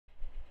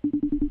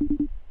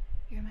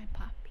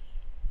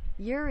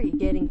Yuri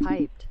getting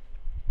piped.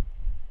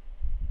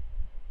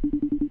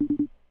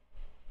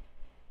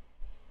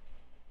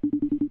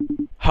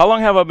 How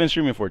long have I been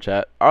streaming for,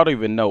 chat? I don't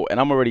even know, and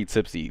I'm already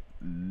tipsy.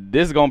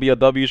 This is gonna be a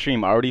W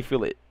stream. I already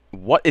feel it.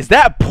 What is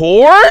that?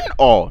 Porn?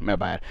 Oh, my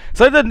bad.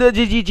 So the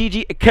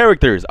G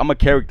characters. I'm a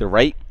character,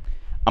 right?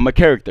 I'm a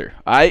character.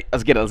 All right,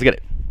 let's get it. Let's get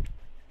it.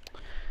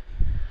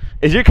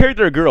 Is your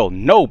character a girl?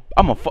 Nope.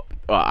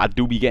 I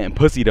do be getting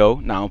pussy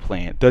though. Now I'm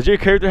playing. Does your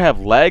character have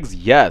legs?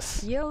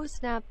 Yes. Yo,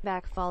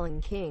 snapback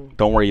fallen king.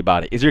 Don't worry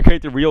about it. Is your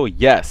character real?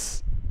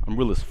 Yes. I'm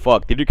real as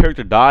fuck. Did your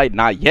character die?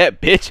 Not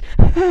yet, bitch.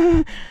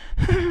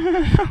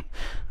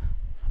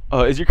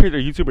 Is your character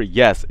a YouTuber?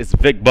 Yes. It's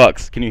Vic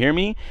Bucks. Can you hear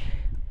me?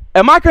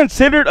 Am I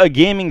considered a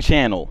gaming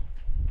channel?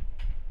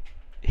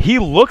 He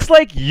looks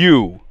like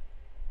you.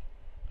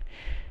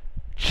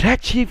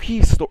 Check Chief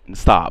Keef store.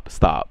 Stop.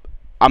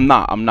 I'm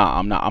not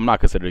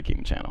considered a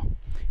gaming channel.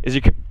 Is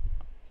your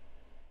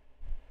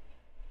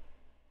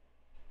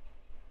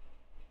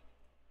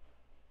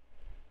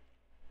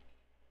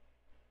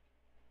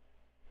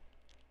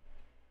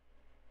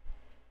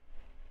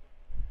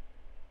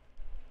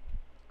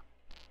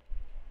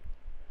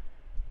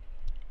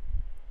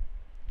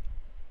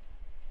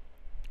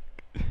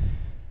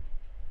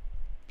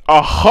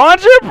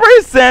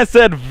 100%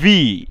 said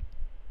V.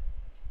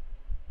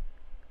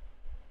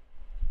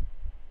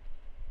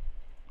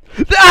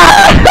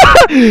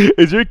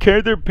 Is your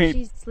character paint?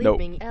 She's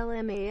sleeping. Nope.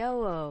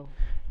 LMAO.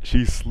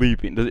 She's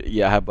sleeping.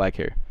 Yeah, I have black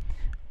hair.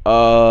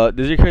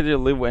 Does your character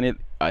live when it?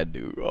 I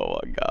do. Oh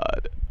my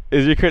god.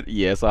 Is your character?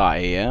 Yes, I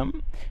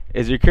am.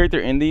 Is your character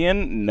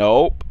Indian?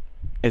 Nope.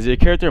 Is your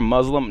character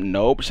Muslim?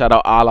 Nope. Shout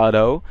out Allah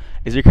though.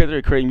 Is your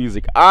character creating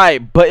music?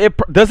 But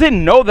does it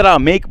know that I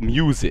make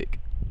music?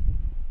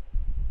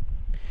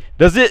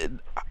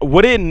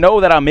 Would it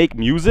know that I make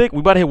music? We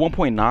about to hit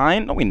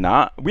 1.9? No, we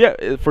not.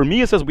 For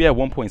me it says we have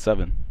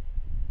 1.7.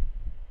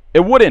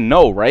 It wouldn't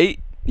know, right?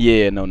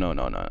 Yeah, no. No, I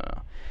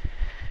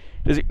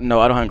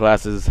don't have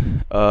glasses.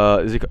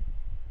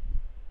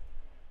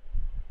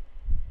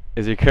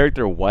 Is your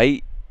character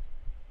white?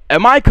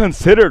 Am I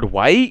considered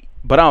white?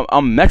 But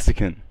I'm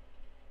Mexican.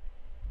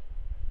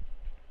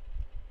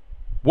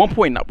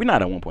 1.9. We're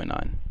not at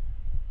 1.9.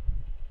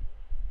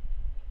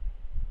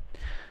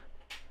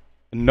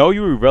 No,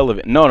 you're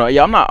irrelevant. No.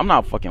 Yeah, I'm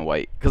not fucking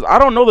white. Cause I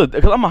don't know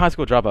because I'm a high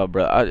school dropout,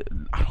 bro. I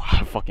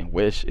fucking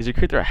wish. Is your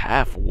character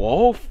half?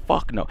 Whoa,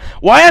 fuck no.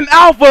 Well, I am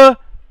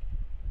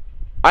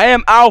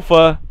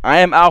alpha.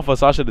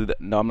 So I should.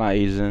 No, I'm not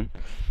Asian.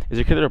 Is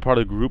your character a part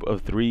of a group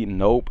of 3?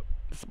 Nope.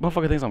 This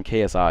motherfucker thinks I'm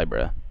KSI,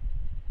 bro.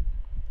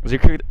 Is your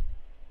character?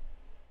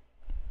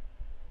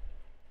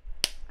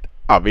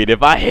 I mean,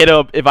 if I hit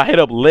up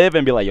Liv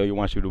and be like, yo, you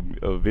want to shoot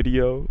a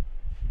video?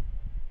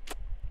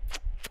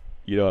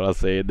 You know what I'm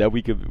saying? That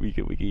we could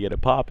get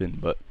it popping,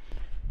 but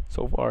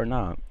so far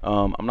not.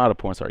 I'm not a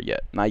porn star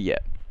yet. Not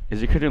yet.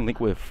 Is your character linked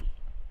with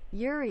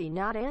Yuri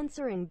not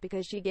answering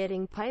because she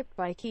getting piped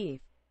by Keith.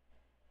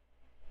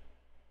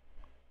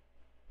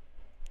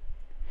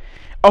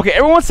 Okay,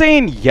 everyone's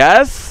saying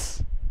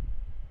yes.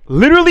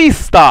 Literally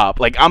stop.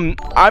 Like I'm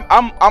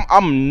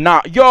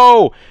not.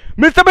 Yo,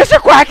 Mr.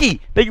 Quacky.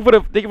 Thank you for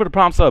the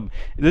prompt sub.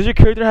 Does your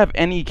character have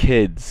any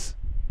kids?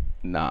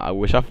 Nah, I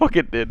wish I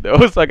fucking did though.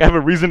 It's like I have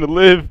a reason to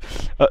live.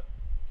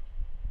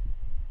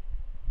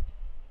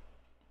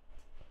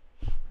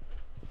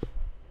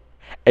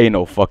 Ain't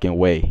no fucking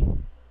way.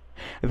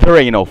 There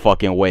ain't no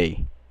fucking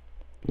way.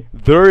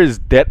 There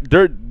is that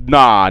there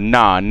nah.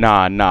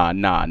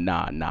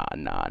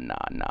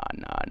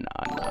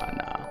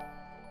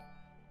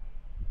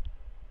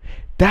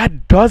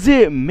 That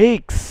doesn't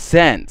make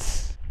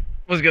sense.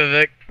 What's good,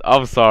 Vic?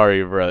 I'm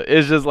sorry, bro.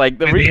 It's just like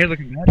the hair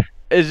looking bad.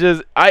 It's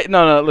just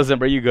no listen,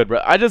 bro, you good,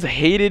 bro. I just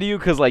hated you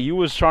because like you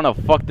was trying to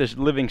fuck the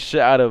living shit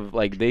out of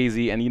like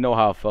Daisy, and you know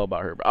how I felt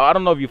about her, bro. I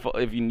don't know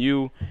if you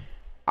knew.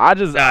 I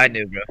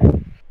knew,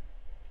 bro.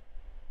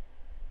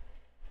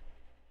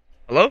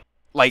 Hello?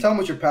 Like tell me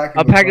what you're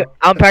packing.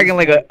 I'm packing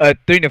like a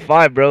 3 to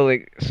 5, bro.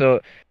 Like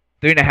so,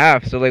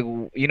 3.5. So like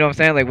you know what I'm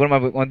saying? Like what am I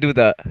gonna do with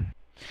that?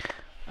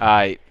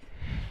 Alright.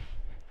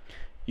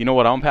 You know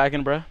what I'm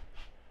packing, bro?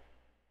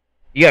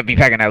 You gotta be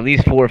packing at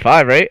least 4 or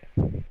 5, right?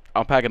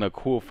 I'm packing a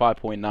cool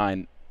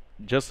 5.9,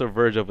 just the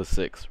verge of a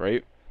 6,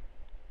 right?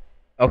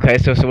 Okay,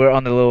 so we're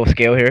on the little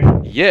scale here.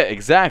 Yeah,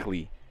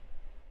 exactly.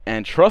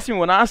 And trust me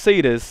when I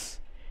say this,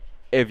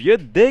 if your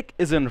dick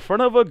is in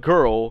front of a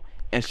girl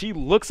and she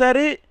looks at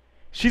it,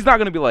 she's not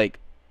gonna be like,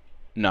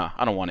 nah,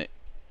 I don't want it.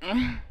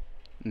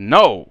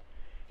 No.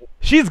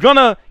 She's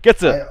gonna get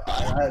to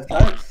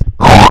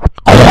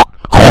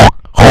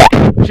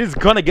she's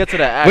gonna get to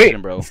that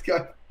action, bro.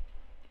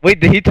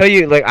 Wait, did he tell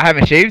you like I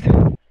haven't shaved?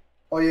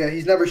 Oh yeah,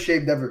 he's never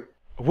shaved ever.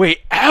 Wait,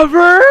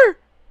 ever?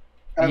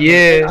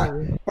 Yeah.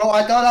 Bro,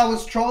 I thought I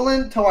was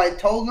trolling till I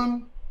told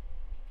him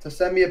to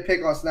send me a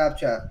pic on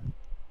Snapchat.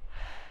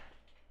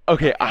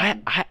 Okay,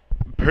 I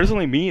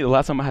personally, the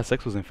last time I had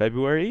sex was in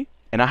February,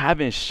 and I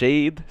haven't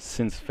shaved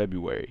since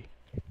February.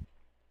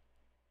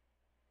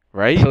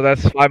 right? So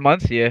that's 5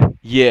 months. Yeah.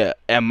 Yeah,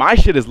 and my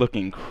shit is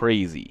looking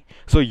crazy.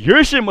 So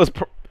your shit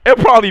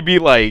it'll probably be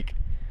like.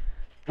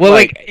 Well,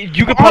 Like- like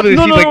you could probably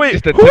no, see no, like wait.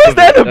 just the Who tip is of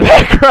that in it. the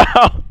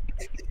background?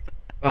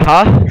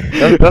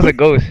 That's a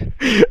ghost.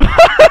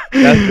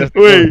 That's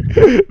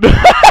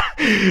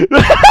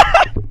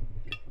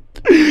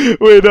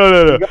Wait,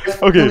 no. You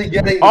guys are really Okay.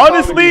 getting the comedy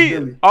of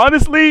Billy.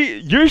 Honestly,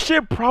 your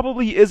shit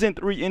probably isn't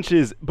 3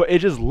 inches, but it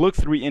just looks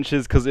 3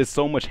 inches because it's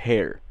so much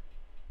hair.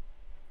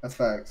 That's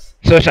facts.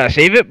 So should I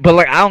shave it? But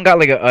like I don't got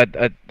like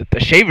a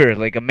shaver,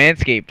 like a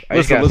manscape. I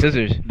just got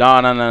scissors.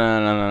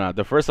 No.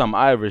 The first time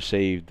I ever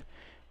shaved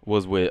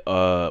was with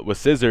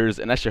scissors,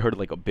 and that shit hurt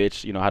like a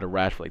bitch. You know, I had a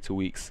rash for like 2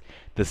 weeks.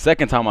 The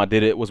second time I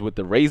did it was with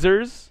the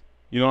razors.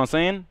 You know what I'm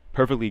saying?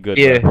 Perfectly good.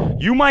 Yeah. Bro.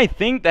 You might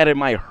think that it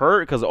might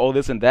hurt because of all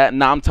this and that.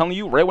 Nah, I'm telling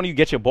you, right when you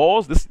get your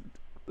balls, let's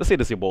say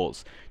this your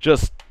balls.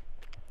 Just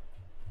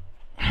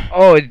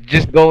Oh,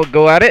 just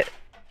go at it.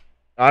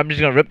 I'm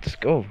just gonna rip this.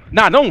 Go.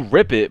 nah, don't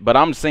rip it, but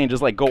I'm saying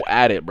just like go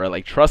at it, bro.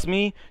 Like trust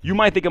me, you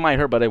might think it might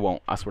hurt, but it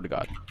won't. I swear to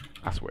God,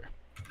 I swear.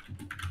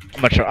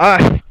 I'm gonna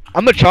try.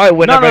 I'm gonna try it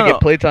whenever No. I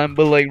get playtime.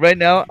 But like right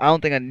now, I don't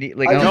think I need.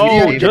 Like I don't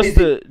No, need just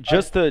to. to I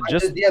just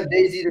DM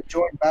Daisy to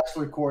join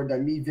Bachelor Cord that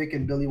me, Vic,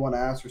 and Billy want to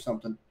ask or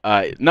something.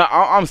 no,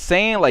 I'm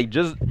saying like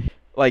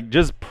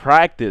just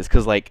practice,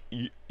 cause like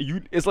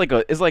you it's like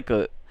a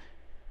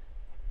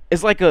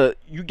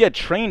you get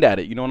trained at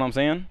it. You know what I'm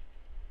saying?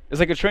 It's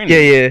like a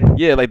training.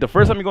 Yeah. Like the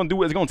first time you're gonna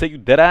do it, it's gonna take you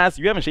dead ass.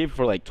 You haven't shaved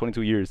for like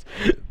 22 years.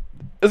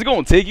 It's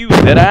gonna take you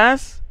dead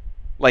ass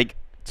like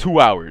 2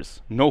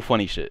 hours. No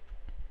funny shit.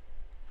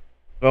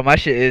 Bro, my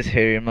shit is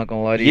hairy. I'm not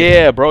gonna lie to you.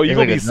 Yeah, bro, you're It's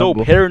gonna like be a so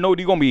jungle. paranoid.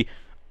 You're gonna be,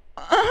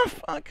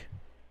 fuck.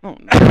 No.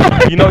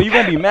 You know, you're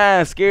gonna be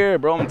mad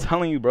scared, bro. I'm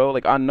telling you, bro.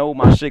 Like, I know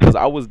my shit because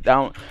I was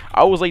down.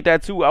 I was like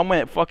that too. I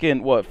went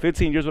fucking,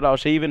 15 years without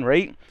shaving,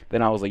 right?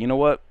 Then I was like, you know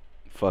what?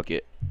 Fuck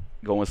it.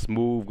 Going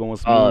smooth.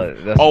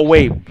 Oh,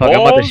 wait. Fuck, I'm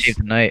about to balls? shave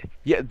tonight.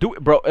 Yeah, do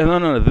it, bro. And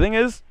no. The thing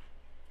is,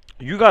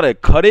 you gotta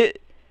cut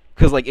it.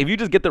 Because, like, if you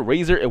just get the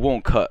razor, it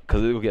won't cut.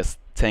 Because it will get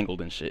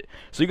tangled and shit.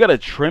 So you gotta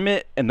trim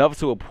it enough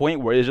to a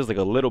point where it's just, like,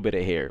 a little bit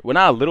of hair. Well,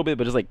 not a little bit,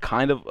 but just, like,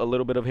 kind of a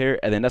little bit of hair.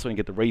 And then that's when you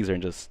get the razor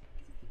and just...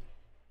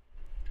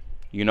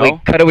 You know?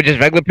 Like cut it with just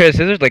regular pair of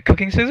scissors, like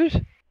cooking scissors.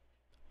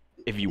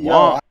 If you Yo,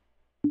 want.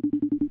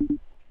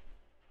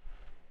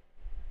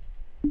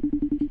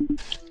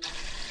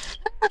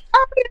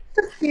 Oh, you're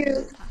so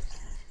cute.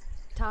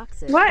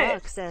 Toxic What?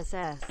 Lux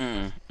SS.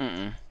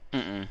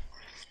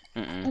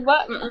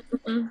 What?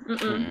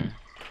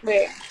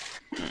 Wait.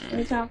 Let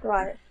me talk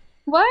about it.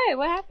 What?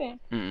 What happened?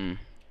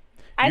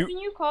 I You- seen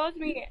you called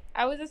me.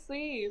 I was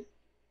asleep.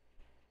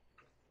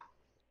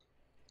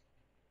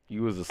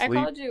 You was I asleep.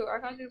 called you.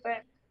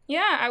 Back.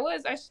 Yeah, I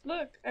was.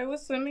 Look. I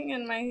was swimming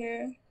in my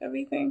hair.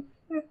 Everything.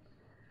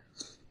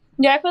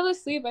 Yeah, I fell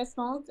asleep. I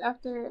smoked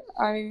after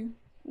I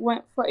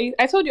went for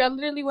I told you I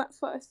literally went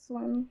for a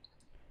swim.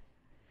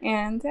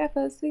 And I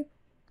fell asleep.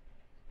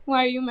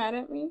 Why are you mad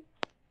at me?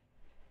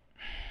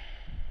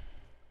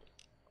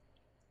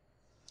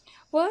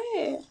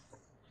 What?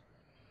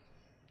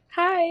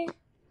 Hi.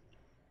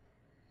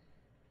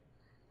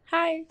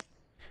 Hi.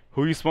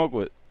 Who you smoke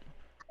with?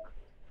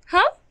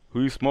 Huh?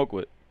 Who you smoke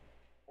with?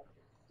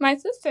 My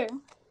sister.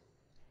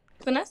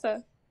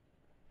 Vanessa.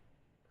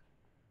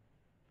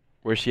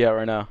 Where's she at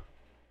right now?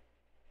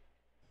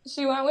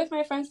 She went with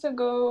my friends to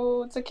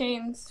go to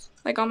Canes.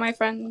 Like all my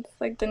friends,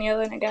 like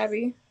Daniela and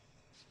Gabby.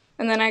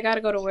 And then I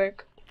gotta go to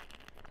work.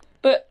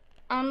 But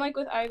I'm like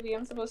with Ivy.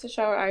 I'm supposed to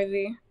shower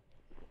Ivy.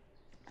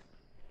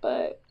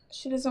 But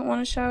she doesn't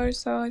want to shower,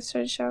 so I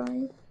started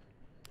showering.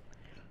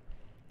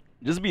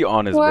 Just be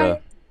honest,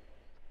 What?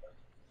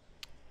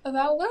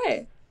 About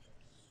what?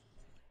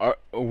 bro.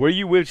 Were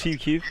you with Chief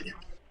Keef?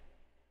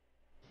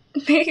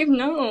 Babe,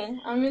 no.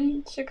 I'm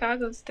in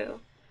Chicago still.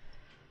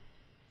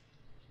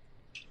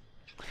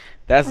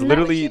 That's I'm not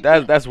literally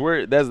with that's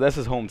where that's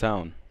his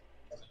hometown.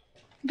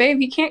 Babe,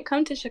 he can't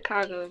come to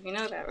Chicago. You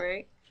know that,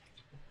 right?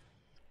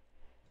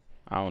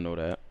 I don't know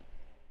that.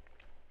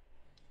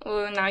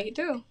 Well, now you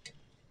do.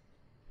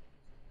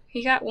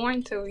 He got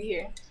warned over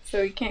here,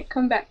 so he can't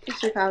come back to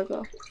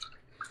Chicago.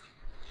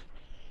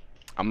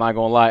 I'm not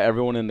gonna lie.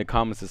 Everyone in the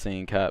comments is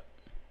saying cap.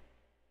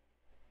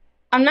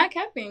 I'm not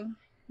capping.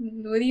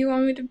 What do you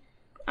want me to...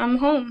 I'm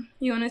home.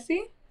 You want to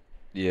see?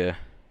 Yeah.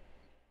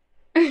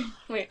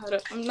 Wait, hold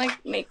up. I'm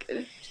like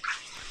naked.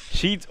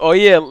 Oh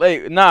yeah.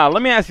 Like nah.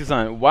 Let me ask you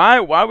something.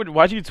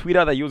 Why'd you tweet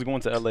out that you was going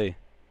to LA?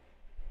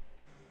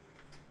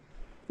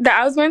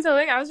 That I was going to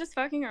I was just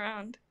fucking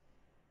around.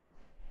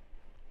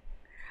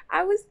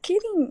 I was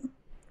kidding.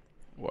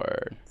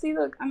 Word. See,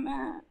 look, I'm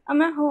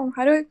at home.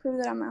 How do I prove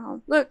that I'm at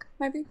home? Look,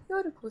 my big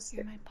Yoda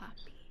poster. My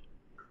puppy.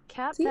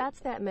 Cap, See? that's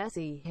that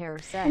messy hair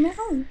I'm at sex.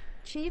 home.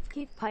 Chief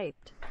Keef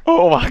piped.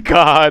 Oh my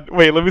God.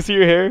 Wait. Let me see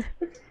your hair.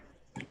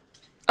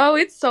 Oh,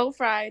 it's so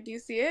fried. Do you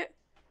see it?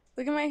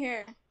 Look at my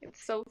hair.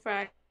 It's so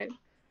fried.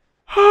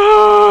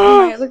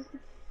 Oh my, look.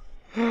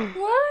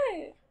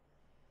 What?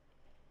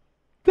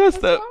 That's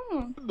What's the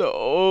wrong?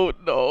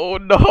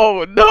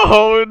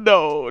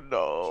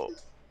 no.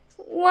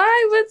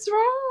 Why? What's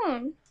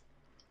wrong?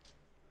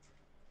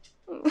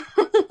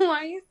 Why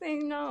are you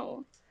saying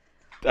no?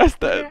 That's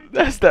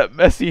that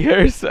messy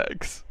hair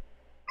sex.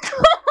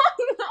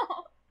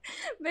 No,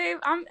 babe,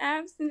 I'm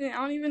abstinent.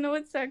 I don't even know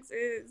what sex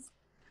is.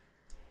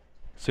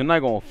 So you're not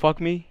gonna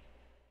fuck me?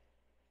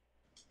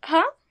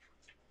 Huh?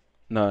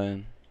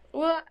 Nothing.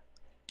 Well,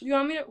 you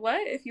want me to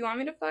what? If you want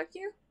me to fuck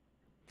you?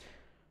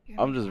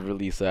 I'm just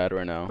really sad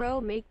right now.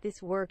 Bro, make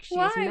this work. She's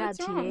Why? mad.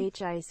 What's wrong?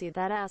 THIC.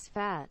 That ass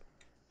fat.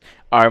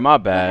 Alright, my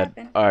bad.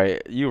 happened?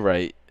 Alright, you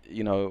right.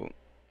 You know,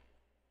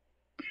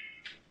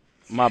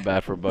 my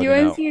bad for You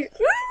bugging want to out. see?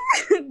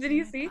 Did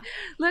you see?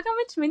 Look how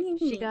much money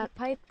She got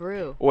pipe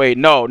brew. Wait,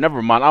 no,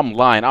 never mind. I'm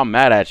lying. I'm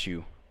mad at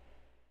you.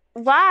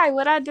 Why?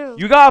 What'd I do?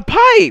 You got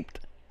piped.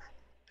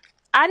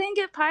 I didn't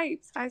get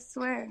pipes. I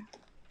swear.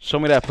 Show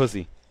me that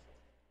pussy.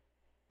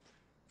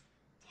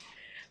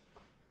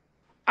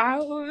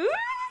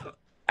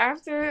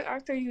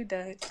 After you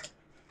done.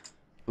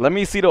 Let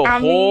me see the I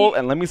hole mean-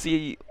 and let me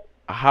see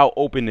how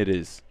open it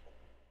is.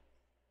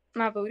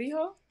 My booty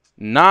hole?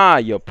 Nah,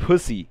 your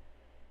pussy.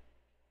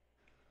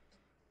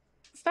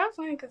 Stop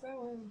playing, cause I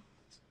will.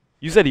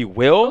 You said he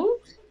will?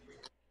 Oops.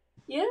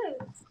 Yes.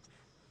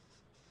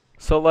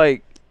 So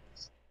like,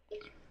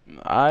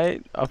 I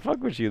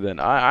fuck with you then.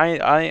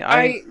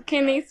 I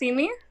Can they see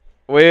me?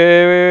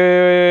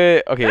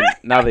 wait. Okay,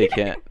 now they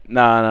can't.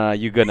 Nah.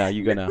 You good now.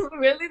 You good now.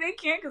 Really? They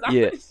can't? Cause I'm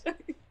Yeah. gonna show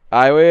you.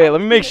 Alright, wait.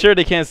 Let me make sure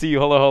they can't see you.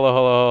 Hold on.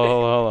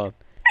 Hold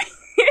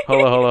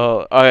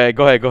on. Okay,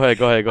 go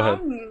ahead.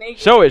 I'm naked.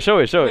 Show it.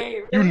 Wait,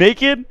 You really?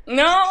 naked?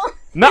 No.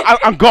 No,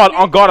 I'm God.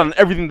 On God on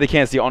everything they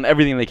can't see. On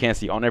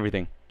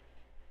everything.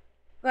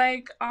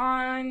 Like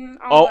on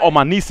Oh, what? on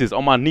my nieces.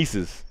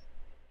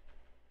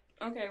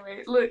 Okay,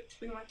 wait. Look.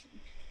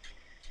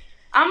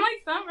 I'm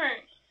like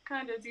sunburned.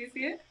 Kinda. Do you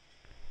see it?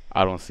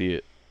 I don't see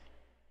it.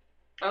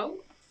 Oh.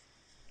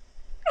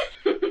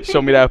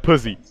 Show me that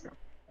pussy.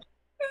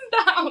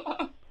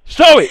 Stop.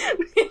 Show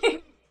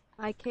it.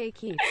 IK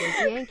Keith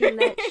is yanking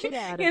that shit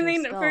out of And her they,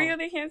 skull. for real,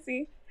 they can't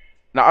see.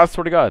 No, I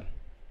swear to God.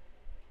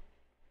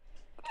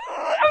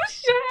 I'm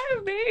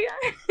sure, babe.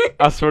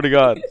 I swear to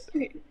God.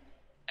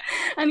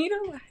 I need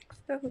a wax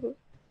though.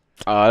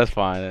 Oh, that's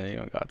fine. You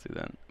don't got to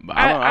then. But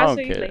I I'll don't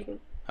show you care. later.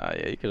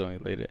 Yeah, you could only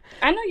later.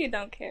 I know you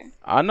don't care.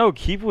 I know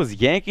Keith was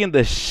yanking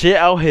the shit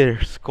out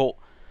her skull.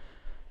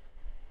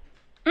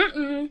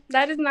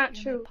 That is not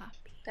true.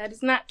 That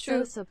is not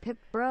true. So pip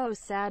bro,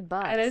 sad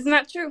butt. That is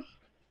not true.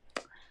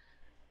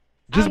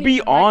 Just don't be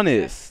even like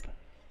honest.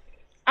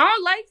 I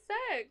don't like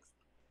sex.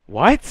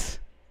 What?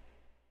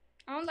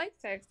 I don't like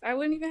sex. I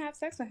wouldn't even have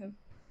sex with him.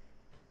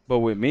 But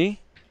with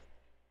me?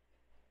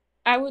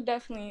 I would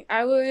definitely.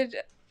 I would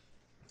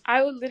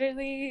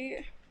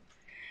literally.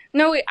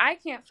 No wait, I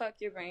can't fuck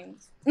your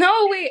brains.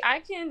 No wait,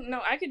 I can.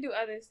 No, I could do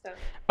other stuff.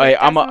 Alright,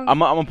 Like, I'm that's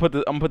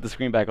gonna put the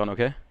screen back on,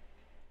 okay?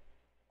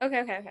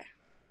 Okay.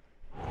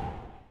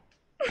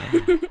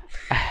 No,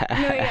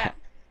 yeah.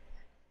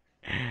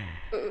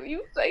 Ooh,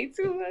 you play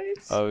too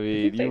much. I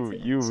mean,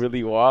 you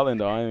really wildin'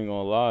 though. I ain't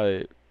gonna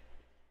lie.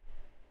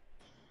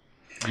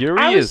 Yuri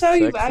I would is show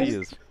you, sexy but I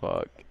just- as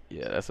fuck.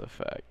 Yeah, that's a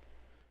fact.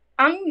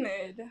 I'm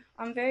mid.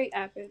 I'm very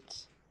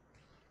average.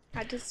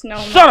 I just know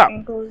Shut my up!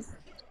 angles.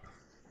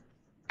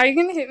 Are you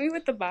gonna hit me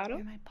with the bottle?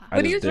 I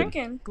What are you just did.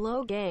 drinking?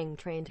 Glow Gang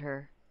trained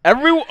her.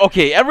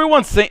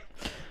 Everyone's saying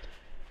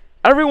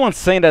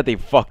that they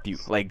fucked you.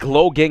 Like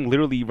Glow Gang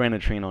literally ran a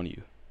train on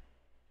you.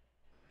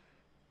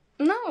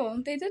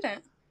 No, they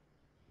didn't.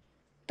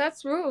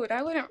 That's rude.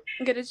 I wouldn't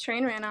get a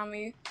train ran on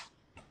me.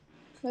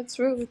 That's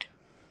rude.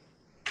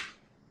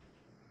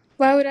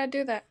 Why would I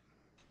do that?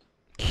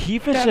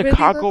 Keith in That really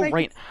Chicago look like-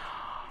 right.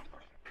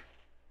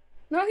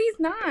 No, he's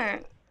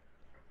not.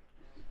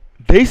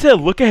 They said,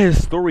 look at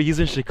his story. He's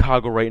in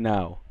Chicago right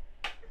now.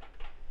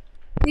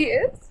 He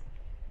is?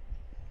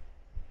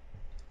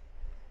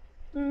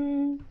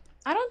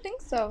 I don't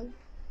think so.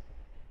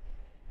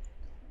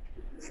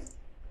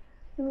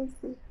 Let me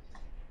see.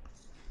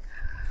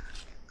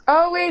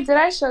 Oh, wait, did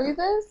I show you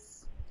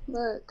this?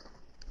 Look.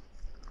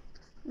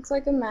 It's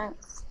like a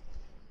max.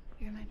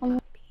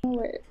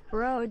 Wait.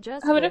 Bro,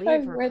 just How about if I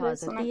believe her, wear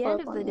cause this at when I the pull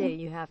end up of on the you? day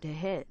you have to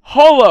hit.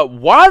 Hold up.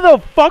 Why the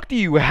fuck do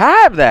you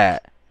have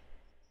that?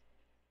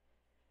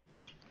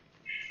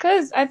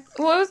 Cause it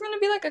was gonna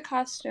be like a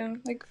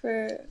costume, like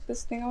for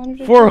this thing I wanted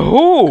to For do.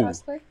 who?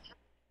 Cosplay.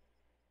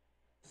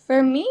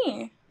 For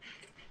me.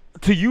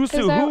 To use to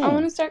Cause I who?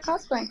 want to start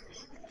cosplaying.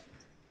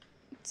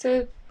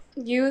 To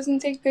use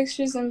and take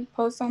pictures and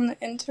post on the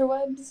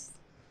interwebs.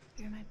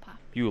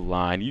 You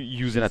lying. You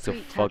using that to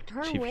Sweet fuck tucked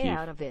her Chief way Keef.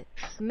 out of it.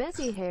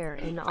 Messy hair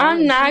and all. I'm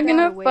and not she got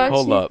gonna away fuck with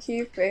Hold up.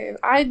 Chief Keef, babe.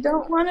 I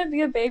don't want to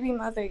be a baby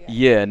mother yet.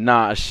 Yeah,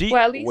 nah. She.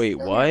 Well, at least Wait,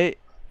 still what?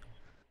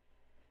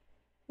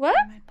 What?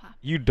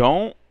 You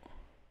don't?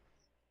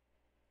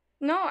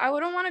 No, I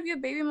wouldn't want to be a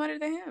baby mother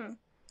to him.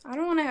 I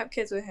don't want to have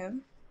kids with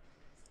him.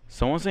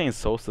 Someone saying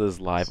Sosa is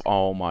live.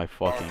 Oh my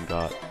fucking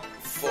god.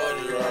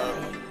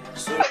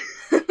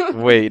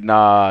 Wait,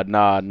 nah.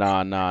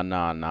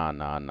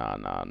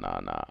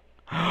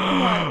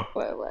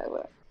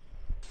 What?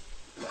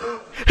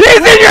 He's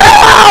in your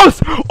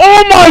house!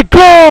 Oh my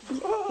god!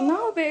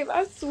 No, babe,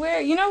 I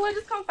swear. You know what?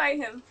 Just come fight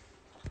him.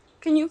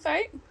 Can you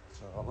fight?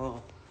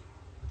 Y'all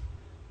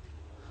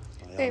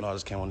Babe. know I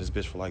just came on this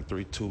bitch for like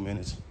 2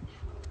 minutes.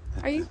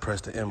 Are you?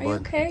 Press the M Are you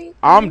button. okay?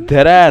 I'm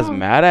dead ass No.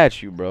 mad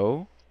at you,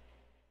 bro.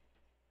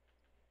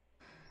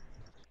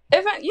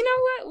 If I, you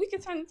know what? We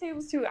can turn the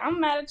tables too. I'm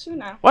mad at you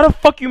now. Why the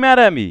fuck you mad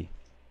at me?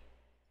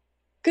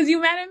 Cause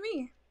you mad at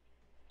me.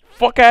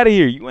 Fuck out of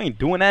here. You ain't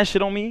doing that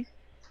shit on me.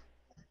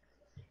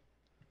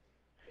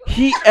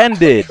 He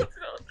ended.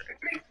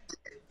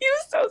 You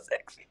so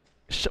sexy.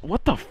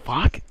 What the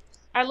fuck?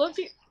 I love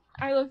you.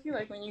 I love you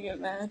like when you get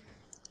mad.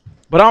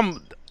 But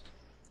I'm...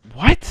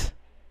 What?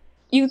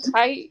 You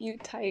tight. You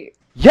tight.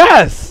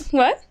 Yes!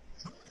 What?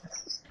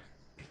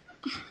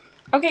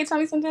 Okay, tell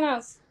me something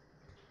else.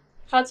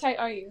 How tight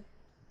are you?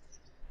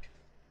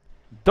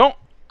 Don't...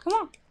 Come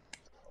on.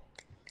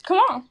 Come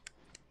on.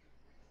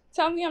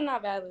 Tell me I'm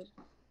not valid.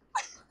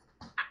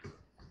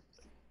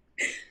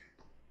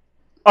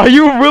 Are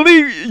you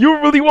really... You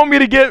really want me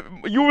to get...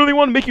 You really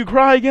want to make you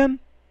cry again?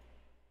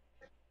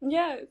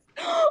 Yes.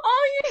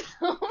 Oh, you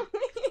know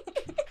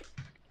me.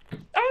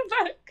 I'm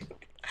back.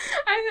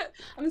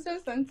 I'm so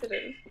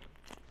sensitive.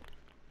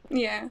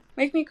 Yeah,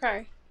 make me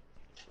cry.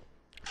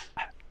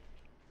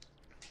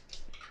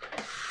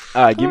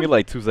 Alright, give me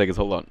like 2 seconds.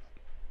 Hold on.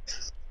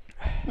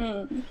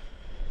 Mm.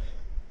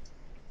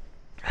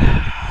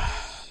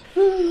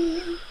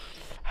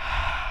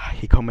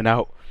 He coming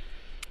out.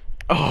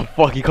 Oh,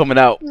 fuck, he coming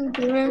out.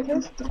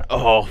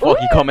 Oh, fuck,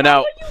 he coming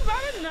out. You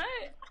got a nut.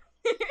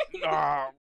 Ah.